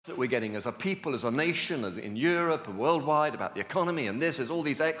that we're getting as a people, as a nation, as in Europe and worldwide about the economy and this. There's all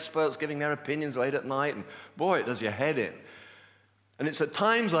these experts giving their opinions late at night, and boy, it does your head in. And it's at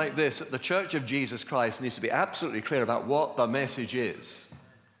times like this that the Church of Jesus Christ needs to be absolutely clear about what the message is.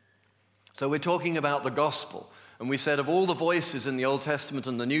 So we're talking about the gospel, and we said of all the voices in the Old Testament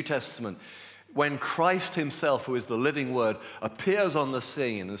and the New Testament, when Christ himself, who is the living word, appears on the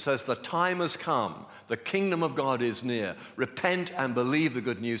scene and says, the time has come, the kingdom of God is near, repent and believe the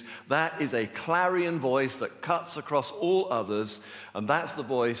good news, that is a clarion voice that cuts across all others, and that's the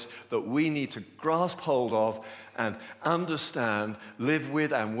voice that we need to grasp hold of and understand, live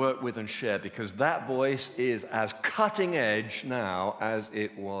with and work with and share, because that voice is as cutting edge now as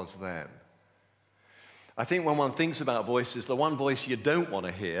it was then. I think when one thinks about voices, the one voice you don't want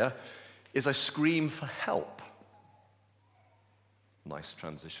to hear is a scream for help. Nice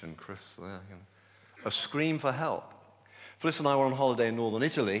transition, Chris, there. A scream for help. Phyllis and I were on holiday in northern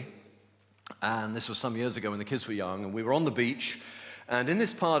Italy, and this was some years ago when the kids were young, and we were on the beach, and in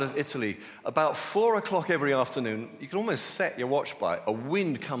this part of Italy, about 4 o'clock every afternoon, you can almost set your watch by it, a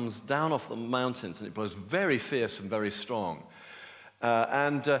wind comes down off the mountains, and it blows very fierce and very strong.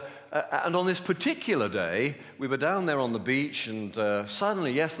 And on this particular day, we were down there on the beach, and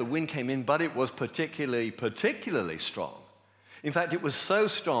suddenly, yes, the wind came in, but it was particularly strong. In fact, it was so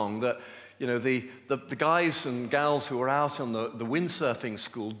strong that, you know, the guys and gals who were out on the windsurfing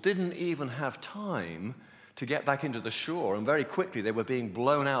school didn't even have time to get back into the shore, and very quickly they were being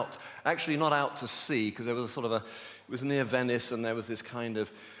blown out, actually not out to sea, because there was it was near Venice, and there was this kind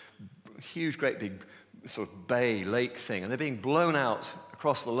of huge, great big sort of bay, lake thing, and they're being blown out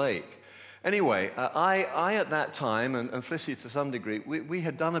across the lake. Anyway, I at that time, and Felicity to some degree, we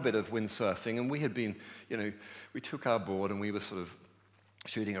had done a bit of windsurfing, and we had been, you know, we took our board and we were sort of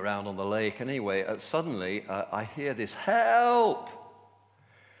shooting around on the lake. And anyway, suddenly I hear this, help!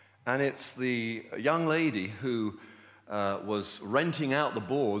 And it's the young lady who was renting out the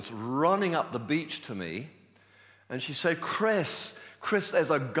boards, running up the beach to me, and she said, Chris, there's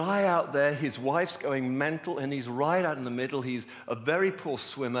a guy out there, his wife's going mental, and he's right out in the middle. He's a very poor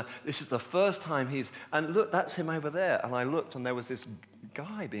swimmer. This is the first time and look, that's him over there. And I looked, and there was this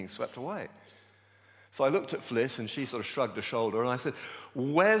guy being swept away. So I looked at Fliss, and she sort of shrugged a shoulder, and I said,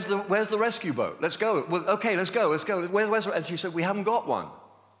 where's the rescue boat? Let's go. Well, okay, let's go. And she said, we haven't got one.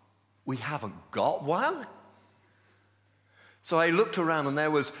 We haven't got one? So I looked around, and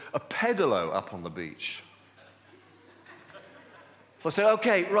there was a pedalo up on the beach. So I said,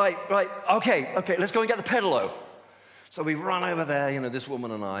 okay, right, okay, let's go and get the pedalo. So we run over there, you know, this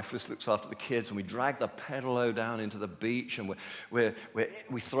woman and I, Fliss looks after the kids, and we drag the pedalo down into the beach, and we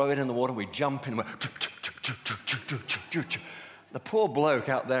throw it in the water, we jump in, the poor bloke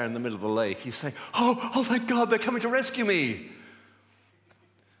out there in the middle of the lake, he's saying, oh, thank God, they're coming to rescue me.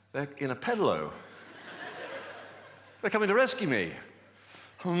 They're in a pedalo. They're coming to rescue me.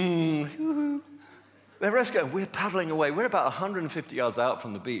 They're rescuing. We're paddling away. We're about 150 yards out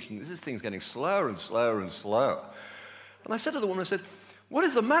from the beach, and this thing's getting slower and slower and slower. And I said to the woman, I said, what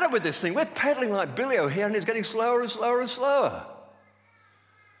is the matter with this thing? We're paddling like Billy O'Hare, and it's getting slower and slower and slower.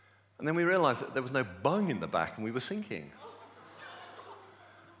 And then we realized that there was no bung in the back, and we were sinking.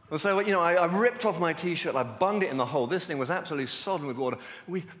 And so, you know, I ripped off my T-shirt, I bunged it in the hole. This thing was absolutely sodden with water.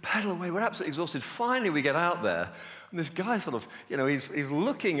 We paddle away, we're absolutely exhausted. Finally, we get out there, and this guy sort of, you know, he's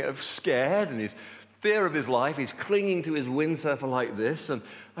looking scared, and he's fear of his life. He's clinging to his windsurfer like this. And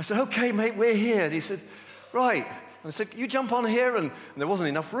I said, okay, mate, we're here. And he said, right. And I said, you jump on here. And there wasn't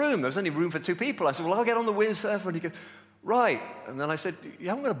enough room. There was only room for 2 people. I said, well, I'll get on the windsurfer. And he goes, right. And then I said, you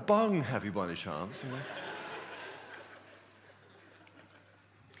haven't got a bung, have you, by any chance?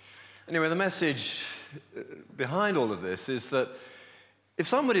 Anyway, the message behind all of this is that if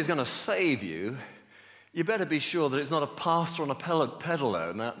somebody's going to save you, you better be sure that it's not a pastor on a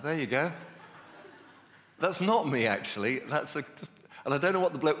pedalo. Now, there you go. That's not me, actually. And I don't know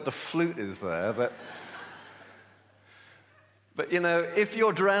what the bloke with the flute is there, but you know, if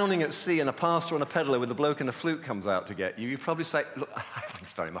you're drowning at sea and a pastor on a pedalo with a bloke in a flute comes out to get you, you probably say, look,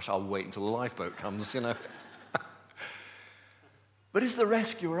 thanks very much, I'll wait until the lifeboat comes, you know. But is the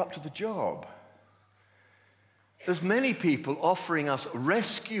rescuer up to the job? There's many people offering us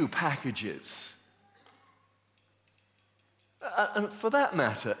rescue packages. And for that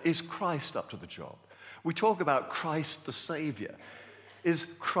matter, is Christ up to the job? We talk about Christ the Savior. Is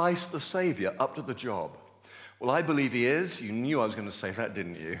Christ the Savior up to the job? Well, I believe he is. You knew I was going to say that,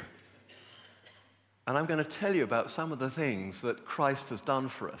 didn't you? And I'm going to tell you about some of the things that Christ has done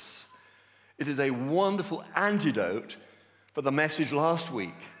for us. It is a wonderful antidote for the message last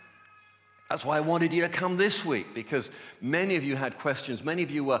week. That's why I wanted you to come this week, because many of you had questions. Many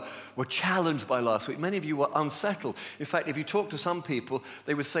of you were challenged by last week. Many of you were unsettled. In fact, if you talk to some people,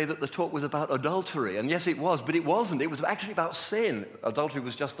 they would say that the talk was about adultery. And yes, it was, but it wasn't. It was actually about sin. Adultery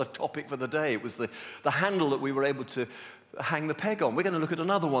was just the topic for the day. It was the handle that we were able to hang the peg on. We're going to look at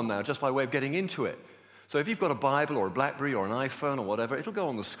another one now, just by way of getting into it. So if you've got a Bible or a BlackBerry or an iPhone or whatever, it'll go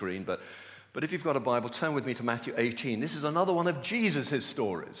on the screen. But if you've got a Bible, turn with me to Matthew 18. This is another one of Jesus'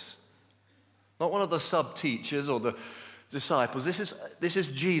 stories. Not one of the sub-teachers or the disciples. This is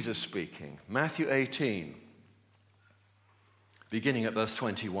Jesus speaking. Matthew 18, beginning at verse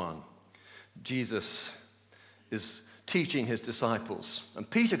 21. Jesus is teaching his disciples. And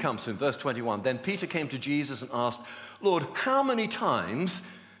Peter comes to him, verse 21. Then Peter came to Jesus and asked, Lord, how many times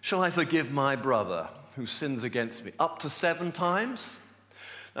shall I forgive my brother who sins against me? Up to 7 times?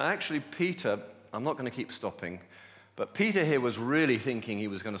 Now actually, Peter, I'm not going to keep stopping, but Peter here was really thinking he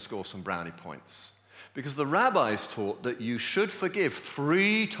was going to score some brownie points, because the rabbis taught that you should forgive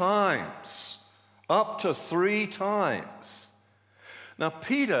 3 times, up to 3 times. Now,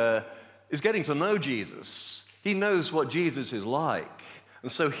 Peter is getting to know Jesus. He knows what Jesus is like,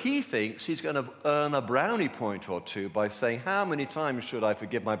 and so he thinks he's going to earn a brownie point or 2 by saying, how many times should I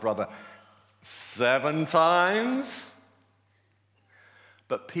forgive my brother? 7 times?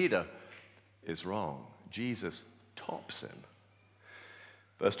 But Peter is wrong. Jesus tops him.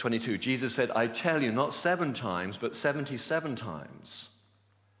 Verse 22, Jesus said, I tell you, not 7 times, but 77 times.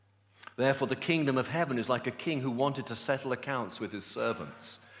 Therefore, the kingdom of heaven is like a king who wanted to settle accounts with his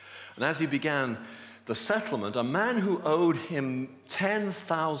servants. And as he began the settlement, a man who owed him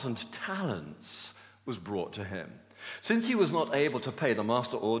 10,000 talents was brought to him. Since he was not able to pay, the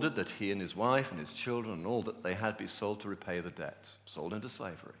master ordered that he and his wife and his children and all that they had be sold to repay the debt, sold into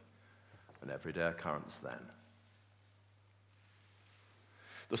slavery, an everyday occurrence then.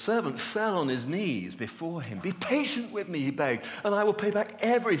 The servant fell on his knees before him. Be patient with me, he begged, and I will pay back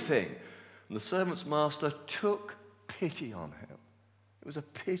everything. And the servant's master took pity on him. It was a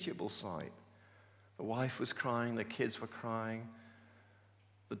pitiable sight. The wife was crying, the kids were crying,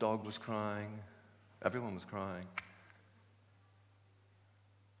 the dog was crying, everyone was crying.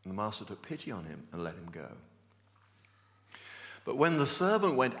 And the master took pity on him and let him go. But when the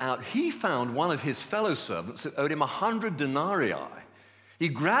servant went out, he found one of his fellow servants who owed him 100 denarii. He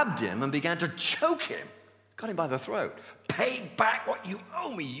grabbed him and began to choke him, got him by the throat. Pay back what you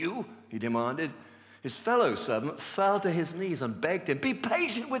owe me, you, he demanded. His fellow servant fell to his knees and begged him, be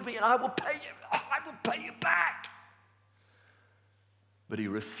patient with me and I will pay you back. But he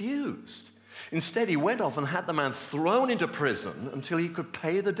refused. Instead, he went off and had the man thrown into prison until he could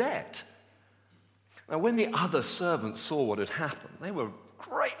pay the debt. Now, when the other servants saw what had happened, they were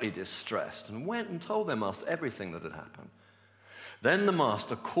greatly distressed and went and told their master everything that had happened. Then the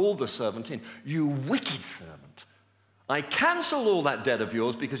master called the servant in. You wicked servant, I cancel all that debt of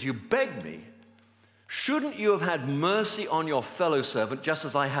yours because you begged me. Shouldn't you have had mercy on your fellow servant just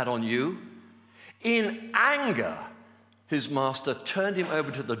as I had on you? In anger, his master turned him over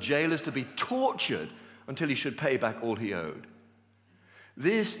to the jailers to be tortured until he should pay back all he owed.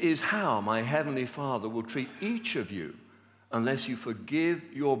 This is how my heavenly Father will treat each of you unless you forgive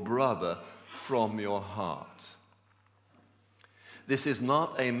your brother from your heart. This is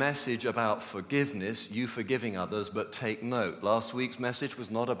not a message about forgiveness, you forgiving others, but take note. Last week's message was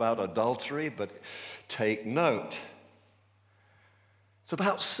not about adultery, but take note. It's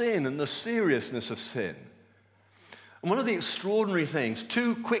about sin and the seriousness of sin. And one of the extraordinary things,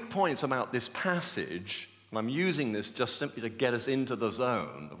 2 quick points about this passage, and I'm using this just simply to get us into the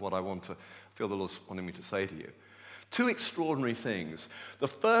zone of what I feel the Lord's wanting me to say to you. 2 extraordinary things. The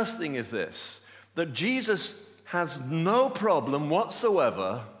first thing is this, that Jesus has no problem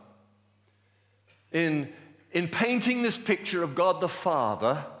whatsoever in painting this picture of God the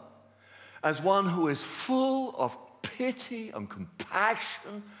Father as one who is full of pity and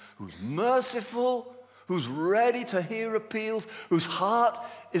compassion, who's merciful, who's ready to hear appeals, whose heart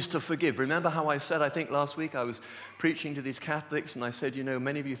is to forgive. Remember how I said, I think last week I was preaching to these Catholics and I said, you know,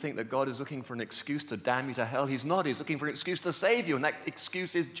 many of you think that God is looking for an excuse to damn you to hell. He's not. He's looking for an excuse to save you, and that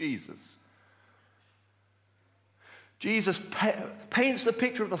excuse is Jesus. Jesus paints the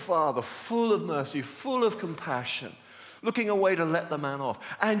picture of the Father full of mercy, full of compassion, looking away to let the man off.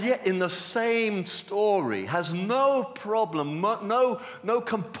 And yet in the same story has no problem, no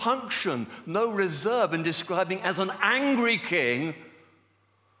compunction, no reserve in describing as an angry king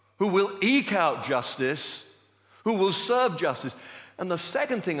who will eke out justice, who will serve justice. And the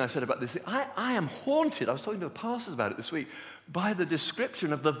second thing I said about this, I am haunted, I was talking to the pastors about it this week, by the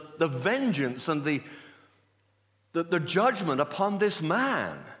description of the vengeance and the judgment upon this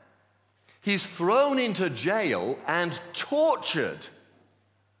man. He's thrown into jail and tortured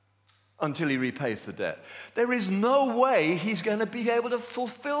until he repays the debt. There is no way he's going to be able to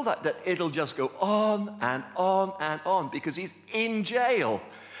fulfill that debt. It'll just go on and on and on because he's in jail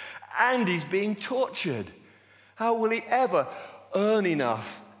and he's being tortured. How will he ever earn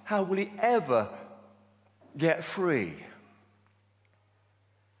enough? How will he ever get free?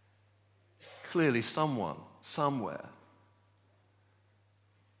 Clearly someone, somewhere,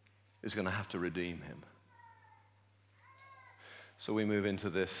 is going to have to redeem him. So we move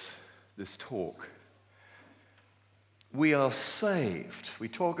into this talk. We are saved. We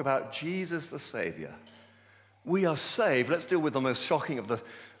talk about Jesus the Savior. We are saved. Let's deal with the most shocking of the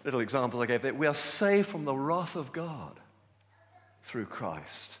little examples I gave there. We are saved from the wrath of God through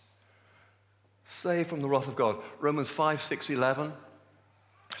Christ. Saved from the wrath of God. Romans 5, 6, 11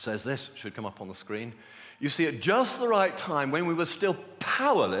 says this, should come up on the screen. You see, at just the right time, when we were still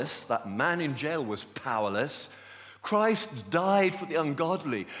powerless, that man in jail was powerless, Christ died for the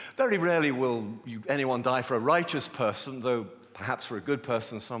ungodly. Very rarely will anyone die for a righteous person, though perhaps for a good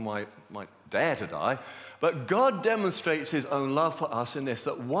person some might dare to die. But God demonstrates his own love for us in this,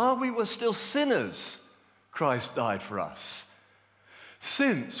 that while we were still sinners, Christ died for us.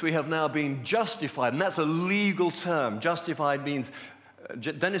 Since we have now been justified, and that's a legal term. Justified means,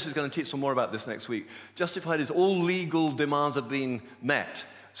 Dennis is going to teach some more about this next week. Justified is all legal demands have been met.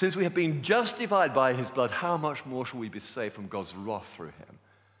 Since we have been justified by his blood, how much more shall we be saved from God's wrath through him?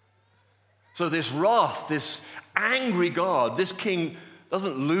 So this wrath, this angry God, this king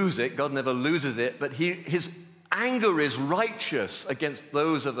doesn't lose it. God never loses it, but his anger is righteous against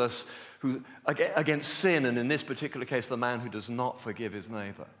those of us who, against sin, and in this particular case, the man who does not forgive his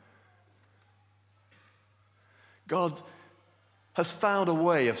neighbor. God has found a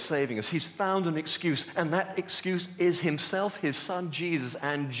way of saving us. He's found an excuse, and that excuse is himself, his son Jesus,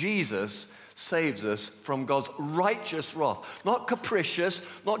 and Jesus saves us from God's righteous wrath. Not capricious,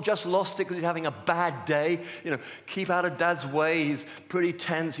 not just lost it because he's having a bad day. Keep out of dad's way, he's pretty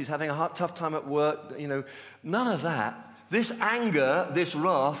tense, he's having a tough time at work. None of that. This anger, this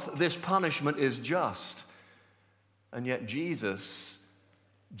wrath, this punishment is just. And yet Jesus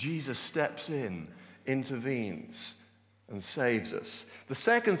steps in, intervenes, and saves us. The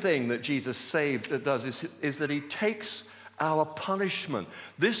second thing that Jesus does is that he takes our punishment.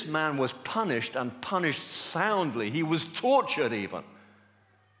 This man was punished and punished soundly. He was tortured even.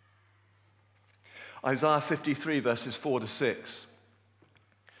 Isaiah 53 verses 4 to 6.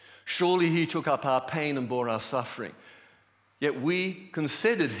 Surely he took up our pain and bore our suffering. Yet we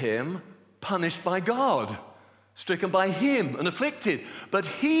considered him punished by God, stricken by him and afflicted. But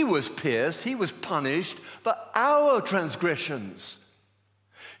he was pierced, he was punished for our transgressions.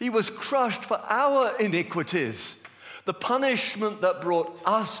 He was crushed for our iniquities. The punishment that brought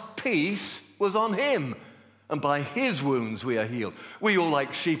us peace was on him, and by his wounds we are healed. We all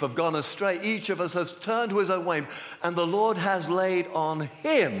like sheep have gone astray. Each of us has turned to his own way, and the Lord has laid on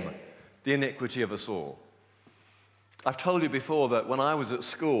him the iniquity of us all. I've told you before that when I was at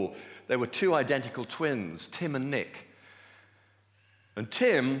school, there were two identical twins, Tim and Nick. And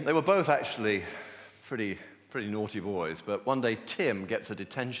Tim, they were both actually pretty naughty boys, but one day Tim gets a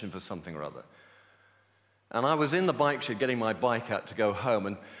detention for something or other. And I was in the bike shed getting my bike out to go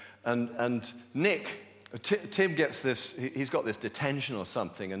home, and Nick, Tim gets this, he's got this detention or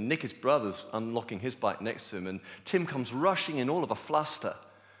something, and Nick, his brother's unlocking his bike next to him, and Tim comes rushing in all of a fluster.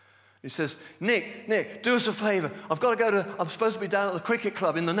 He says, Nick, do us a favor. I'm supposed to be down at the cricket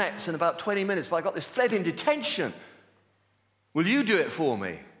club in the nets in about 20 minutes, but I got this flipping detention. Will you do it for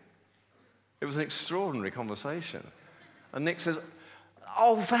me? It was an extraordinary conversation. And Nick says,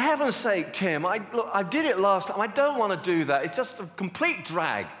 oh, for heaven's sake, Tim, I did it last time. I don't want to do that. It's just a complete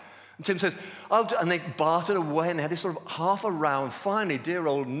drag. And Tim says, and they bartered away and they had this sort of half a round. Finally, dear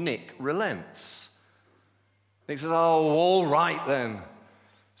old Nick relents. Nick says, oh, all right then.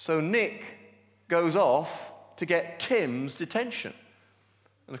 So Nick goes off to get Tim's detention.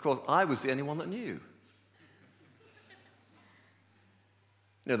 And of course, I was the only one that knew.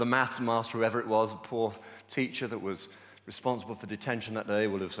 The maths master, whoever it was, the poor teacher that was responsible for detention that day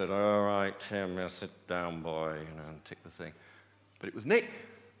would have said, all right, Tim, sit down, boy, and tick the thing. But it was Nick.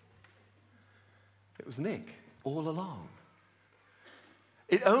 It was Nick all along.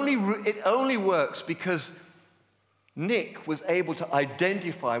 It only works because Nick was able to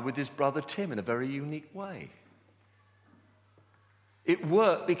identify with his brother Tim in a very unique way. It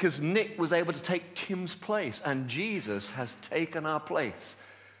worked because Nick was able to take Tim's place, and Jesus has taken our place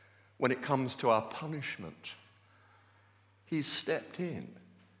when it comes to our punishment. He's stepped in.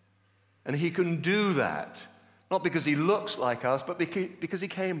 And he can do that Not because he looks like us, but because he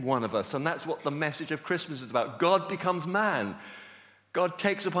became one of us. And that's what the message of Christmas is about. God becomes man. God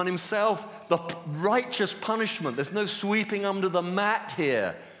takes upon himself the righteous punishment. There's no sweeping under the mat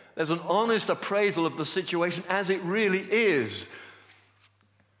here. There's an honest appraisal of the situation as it really is.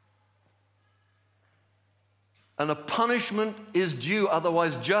 And a punishment is due,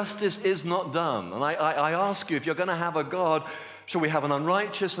 otherwise justice is not done. And I ask you, if you're going to have a God, shall we have an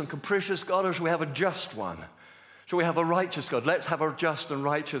unrighteous and capricious God, or shall we have a just one? Shall we have a righteous God? Let's have a just and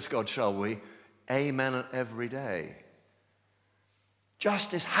righteous God, shall we? Amen every day.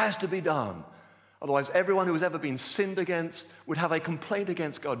 Justice has to be done. Otherwise, everyone who has ever been sinned against would have a complaint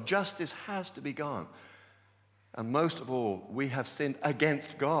against God. Justice has to be done. And most of all, we have sinned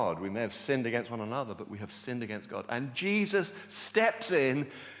against God. We may have sinned against one another, but we have sinned against God. And Jesus steps in,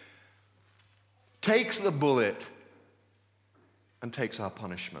 takes the bullet, and takes our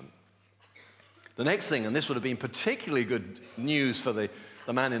punishment. The next thing, and this would have been particularly good news for the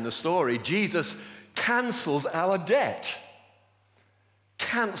man in the story, Jesus cancels our debt.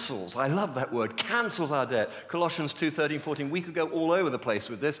 Cancels. I love that word. Cancels our debt. Colossians 2:13, 14. We could go all over the place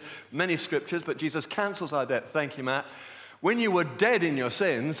with this. Many scriptures, but Jesus cancels our debt. Thank you, Matt. When you were dead in your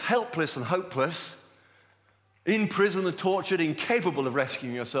sins, helpless and hopeless, in prison and tortured, incapable of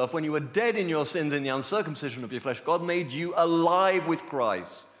rescuing yourself, when you were dead in your sins in the uncircumcision of your flesh, God made you alive with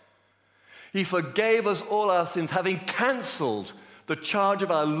Christ. He forgave us all our sins, having canceled the charge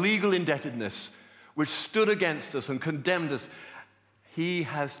of our legal indebtedness, which stood against us and condemned us. He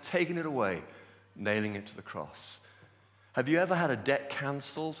has taken it away, nailing it to the cross. Have you ever had a debt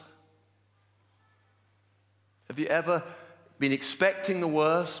canceled? Have you ever been expecting the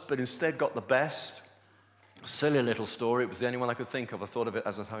worst, but instead got the best? Silly little story. It was the only one I could think of. I thought of it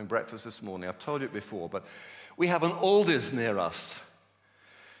as I was having breakfast this morning. I've told you it before, but we have an Aldi's near us.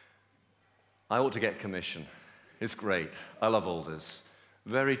 I ought to get commission. It's great. I love Aldi's.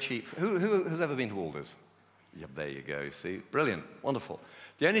 Very cheap. Who has ever been to Aldi's? Yeah, there you go, see? Brilliant, wonderful.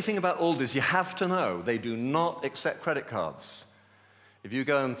 The only thing about Aldi's, you have to know, they do not accept credit cards. If you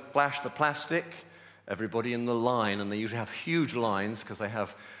go and flash the plastic, everybody in the line, and they usually have huge lines because they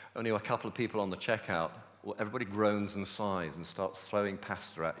have only a couple of people on the checkout, well, everybody groans and sighs and starts throwing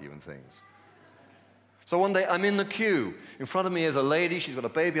pasta at you and things. So one day, I'm in the queue. In front of me is a lady, she's got a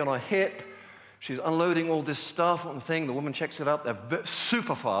baby on her hip. She's unloading all this stuff on the thing. The woman checks it up. They're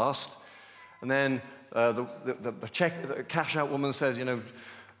super fast. And then the cash out woman says,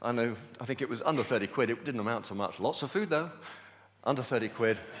 I think it was under 30 quid. It didn't amount to much. Lots of food, though. Under 30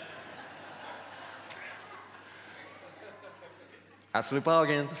 quid. Absolute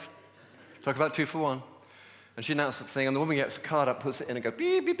bargains. Talk about 2 for 1. And she announced the thing, and the woman gets the card up, puts it in, and goes,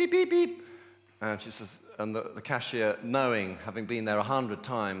 beep, beep, beep, beep, beep. And she says, and the cashier, knowing, having been there 100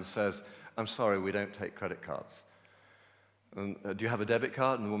 times, says, I'm sorry, we don't take credit cards. And, do you have a debit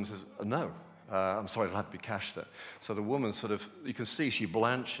card? And the woman says, no. I'm sorry, it'll have to be cash there. So the woman sort of, you can see she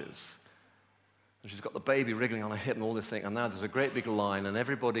blanches. And she's got the baby wriggling on her hip and all this thing. And now there's a great big line, and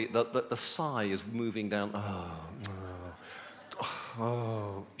everybody, the sigh is moving down.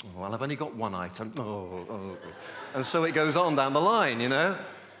 Oh, well, I've only got one item. Oh. And so it goes on down the line, And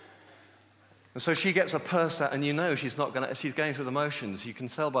so she gets her purse out, and she's going through the motions. You can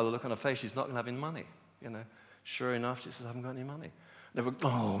tell by the look on her face she's not going to have any money, Sure enough, she says, I haven't got any money.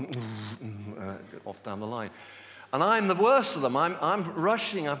 Off down the line. And I'm the worst of them. I'm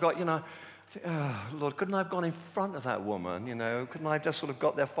rushing. I've got, Lord, couldn't I have gone in front of that woman, Couldn't I have just sort of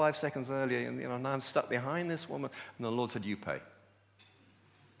got there 5 seconds earlier, and, now I'm stuck behind this woman. And the Lord said, you pay.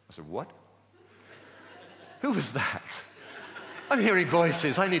 I said, what? Who was that? I'm hearing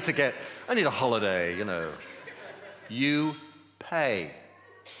voices. I need a holiday, You pay.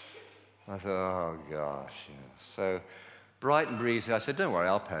 I thought, oh, gosh. So bright and breezy, I said, don't worry,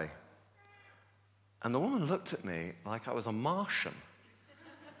 I'll pay. And the woman looked at me like I was a Martian.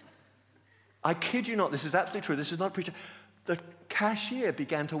 I kid you not, this is absolutely true. This is not a preacher. The cashier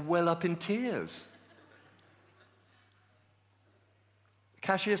began to well up in tears. The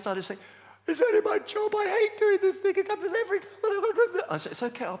cashier started saying, it's only my job. I hate doing this thing. It happens every time. I said, it's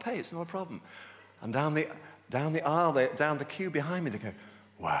okay, I'll pay. It's not a problem. And down the aisle, down the queue behind me, they go,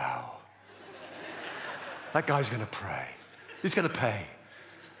 wow. That guy's going to pray. He's going to pay.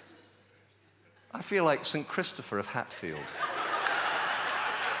 I feel like St. Christopher of Hatfield.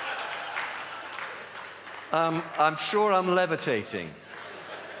 I'm sure I'm levitating.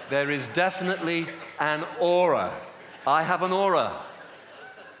 There is definitely an aura. I have an aura.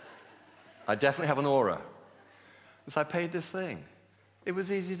 I definitely have an aura. So I paid this thing. It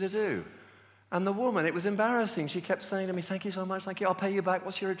was easy to do. And the woman, it was embarrassing. She kept saying to me, thank you so much, thank you. I'll pay you back.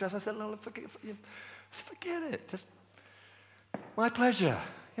 What's your address? I said, no, forgive. Forget it. Just my pleasure.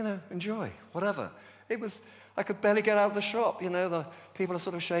 Enjoy, whatever. It was, I could barely get out of the shop. The people are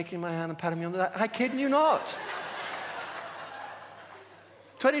sort of shaking my hand and patting me on the back. I kid you not.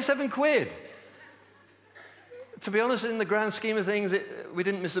 27 quid. To be honest, in the grand scheme of things, we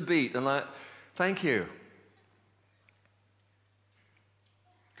didn't miss a beat. And thank you.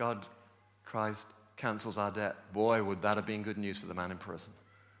 God, Christ, cancels our debt. Boy, would that have been good news for the man in prison.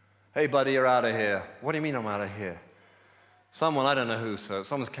 Hey, buddy, you're out of here. What do you mean I'm out of here? Someone, I don't know who, so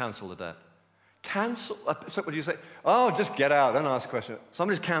someone's canceled the debt. Cancel? So what do you say? Oh, just get out. Don't ask a question.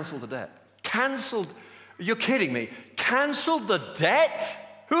 Somebody's canceled the debt. Canceled? You're kidding me. Canceled the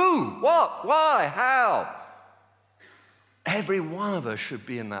debt? Who? What? Why? How? Every one of us should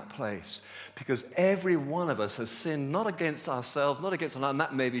be in that place because every one of us has sinned not against ourselves, not against another, and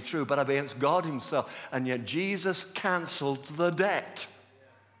that may be true, but against God himself. And yet Jesus canceled the debt.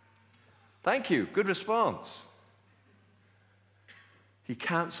 Thank you. Good response. He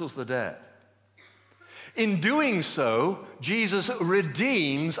cancels the debt. In doing so, Jesus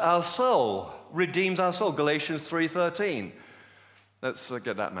redeems our soul. Redeems our soul. Galatians 3:13. Let's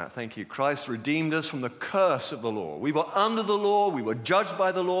get that, Matt. Thank you. Christ redeemed us from the curse of the law. We were under the law. We were judged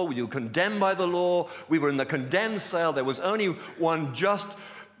by the law. We were condemned by the law. We were in the condemned cell. There was only one just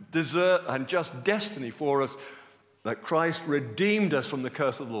desert and just destiny for us, that Christ redeemed us from the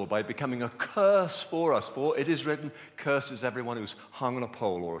curse of the law by becoming a curse for us. For it is written, cursed is everyone who's hung on a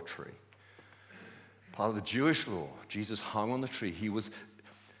pole or a tree. Part of the Jewish law, Jesus hung on the tree. He was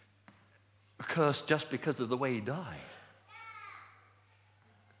cursed just because of the way he died.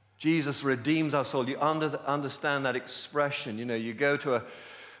 Jesus redeems our soul. You understand that expression. You go to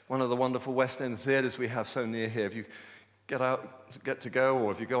one of the wonderful West End theaters we have so near here. If you get to go,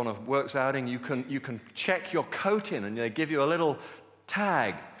 or if you go on a works outing, you can check your coat in, and they give you a little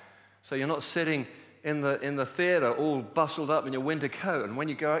tag, so you're not sitting in the theater all bustled up in your winter coat. And when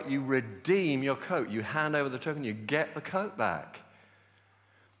you go out, you redeem your coat. You hand over the token, you get the coat back.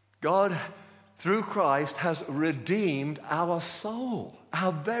 God, through Christ, has redeemed our soul,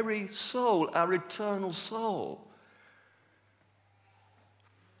 our very soul, our eternal soul.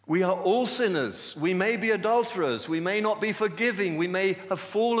 We are all sinners. We may be adulterers. We may not be forgiving. We may have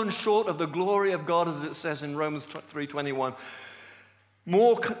fallen short of the glory of God, as it says in Romans 3:21,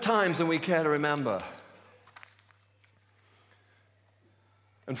 more times than we care to remember.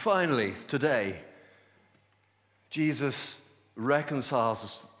 And finally, today, Jesus reconciles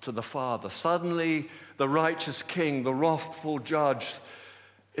us to the Father. Suddenly, the righteous King, the wrathful judge,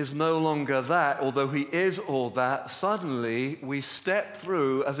 is no longer that, although he is all that. Suddenly, we step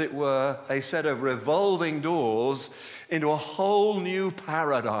through, as it were, a set of revolving doors into a whole new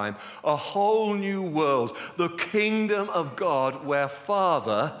paradigm, a whole new world, the kingdom of God, where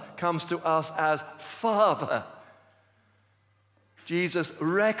Father comes to us as Father. Jesus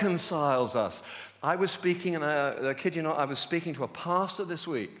reconciles us. I was speaking, and I kid you not, I was speaking to a pastor this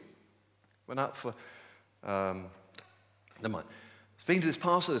week. Went out for, never mind. Speaking to this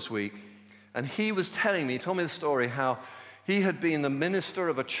pastor this week, and he told me the story how he had been the minister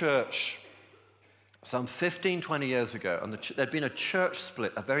of a church some 15, 20 years ago, and there'd been a church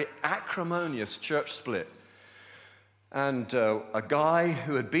split, a very acrimonious church split. And a guy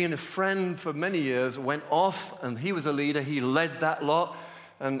who had been a friend for many years went off, and he was a leader. He led that lot,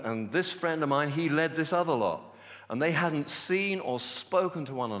 and this friend of mine, he led this other lot. And they hadn't seen or spoken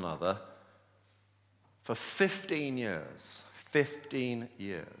to one another for 15 years. 15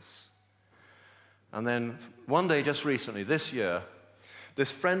 years. And then one day, just recently, this year,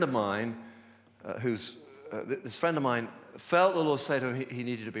 this friend of mine, felt the Lord say to him he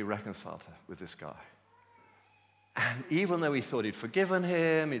needed to be reconciled with this guy. And even though he thought he'd forgiven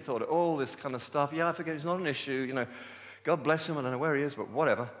him, he thought all this kind of stuff, I forget, it's not an issue, God bless him, I don't know where he is, but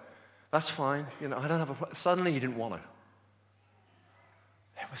whatever, that's fine, I don't have a problem. Suddenly he didn't want to.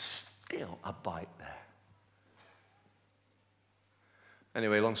 There was still a bite there.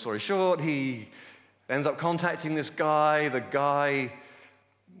 Anyway, long story short, he ends up contacting this guy. The guy,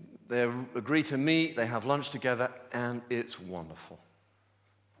 they agree to meet, they have lunch together, and it's wonderful.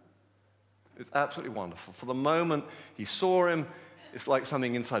 It's absolutely wonderful. For the moment he saw him, it's like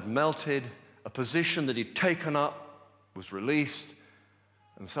something inside melted. A position that he'd taken up was released,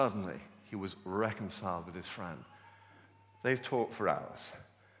 and suddenly he was reconciled with his friend. They've talked for hours.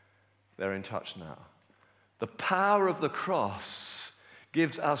 They're in touch now. The power of the cross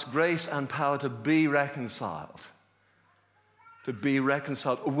gives us grace and power to be reconciled. To be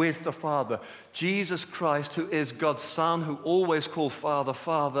reconciled with the Father. Jesus Christ, who is God's Son, who always called Father,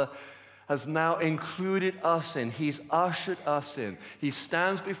 Father, has now included us in. He's ushered us in. He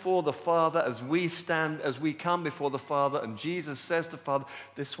stands before the Father as we come before the Father, and Jesus says to Father,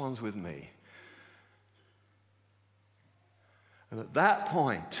 this one's with me. And at that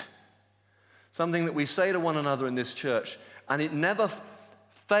point, something that we say to one another in this church, and it never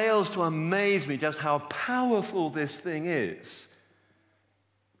fails to amaze me just how powerful this thing is.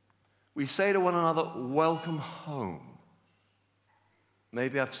 We say to one another, welcome home.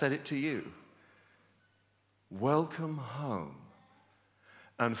 Maybe I've said it to you. Welcome home.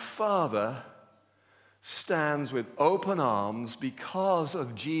 And Father stands with open arms because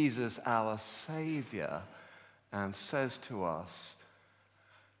of Jesus, our Savior, and says to us,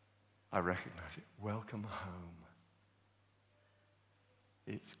 I recognize it, welcome home.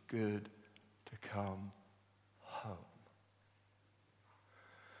 It's good to come home.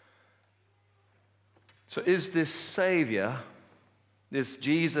 So is this Savior, this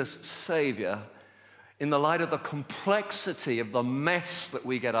Jesus Savior, in the light of the complexity of the mess that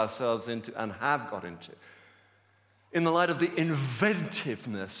we get ourselves into and have got into, in the light of the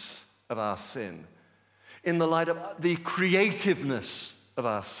inventiveness of our sin, in the light of the creativeness of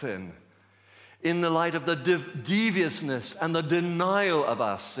our sin, in the light of the deviousness and the denial of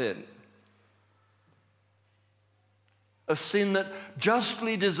our sin, a sin that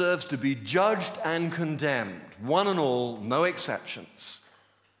justly deserves to be judged and condemned, one and all, no exceptions.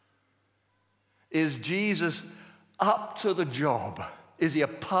 Is Jesus up to the job? Is he a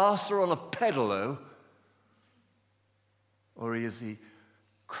pastor on a pedalo? Or is he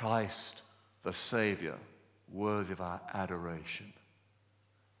Christ, the Savior, worthy of our adoration?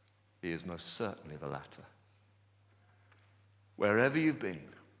 He is most certainly the latter. Wherever you've been,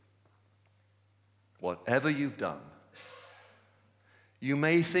 whatever you've done, you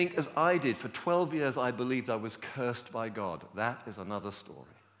may think, as I did, for 12 years I believed I was cursed by God. That is another story.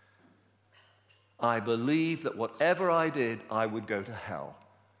 I believed that whatever I did, I would go to hell.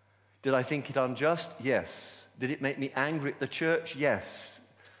 Did I think it unjust? Yes. Did it make me angry at the church? Yes.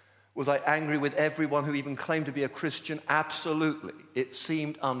 Was I angry with everyone who even claimed to be a Christian? Absolutely. It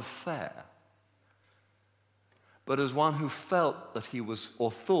seemed unfair. But as one who felt that he was, or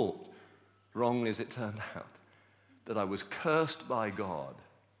thought, wrongly as it turned out, that I was cursed by God,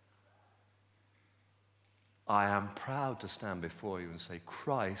 I am proud to stand before you and say,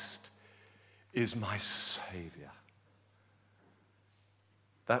 Christ is my Savior.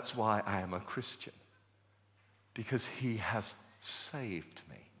 That's why I am a Christian, because he has saved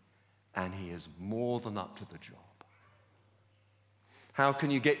me, and he is more than up to the job. How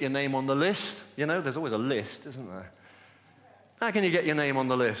can you get your name on the list? You know, there's always a list, isn't there? How can you get your name on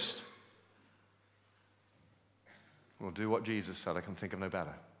the list? Well, do what Jesus said. I can think of no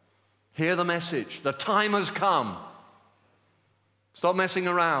better. Hear the message. The time has come. Stop messing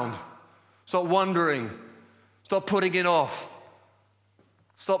around. Stop wondering. Stop putting it off.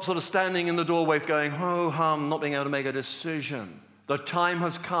 Stop sort of standing in the doorway going, ho-hum, not being able to make a decision. The time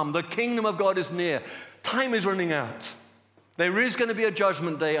has come. The kingdom of God is near. Time is running out. There is going to be a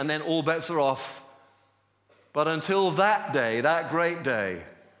judgment day, and then all bets are off. But until that day, that great day,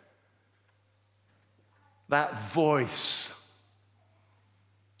 that voice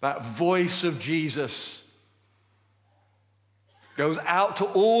of Jesus goes out to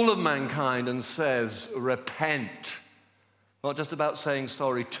all of mankind and says, repent. Not just about saying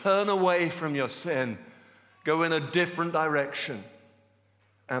sorry. Turn away from your sin. Go in a different direction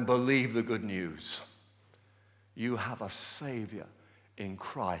and believe the good news. You have a Savior in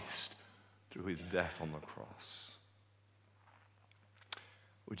Christ through his death on the cross.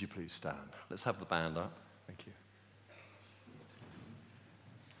 Would you please stand? Let's have the band up. Thank you.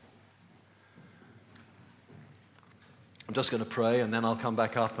 I'm just going to pray, and then I'll come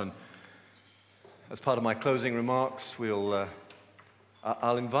back up, and as part of my closing remarks,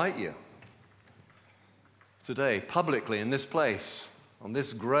 I'll invite you today, publicly in this place, on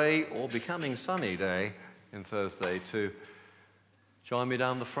this grey or becoming sunny day in Thursday, to join me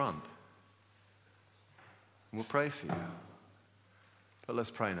down the front. And we'll pray for you. But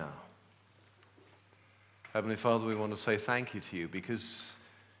let's pray now. Heavenly Father, we want to say thank you to you because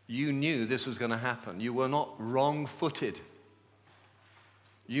you knew this was going to happen. You were not wrong-footed.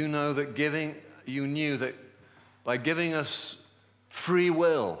 You knew that by giving us free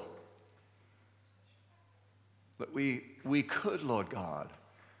will, that we could, Lord God,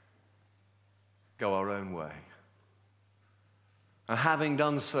 go our own way. And having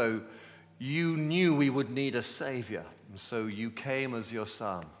done so, you knew we would need a Savior. And so you came as your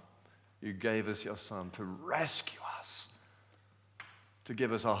Son. You gave us your Son to rescue us, to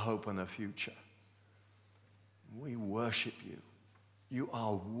give us a hope and a future. We worship you You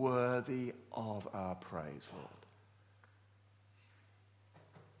are worthy of our praise, Lord.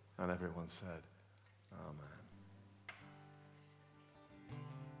 And everyone said, Amen.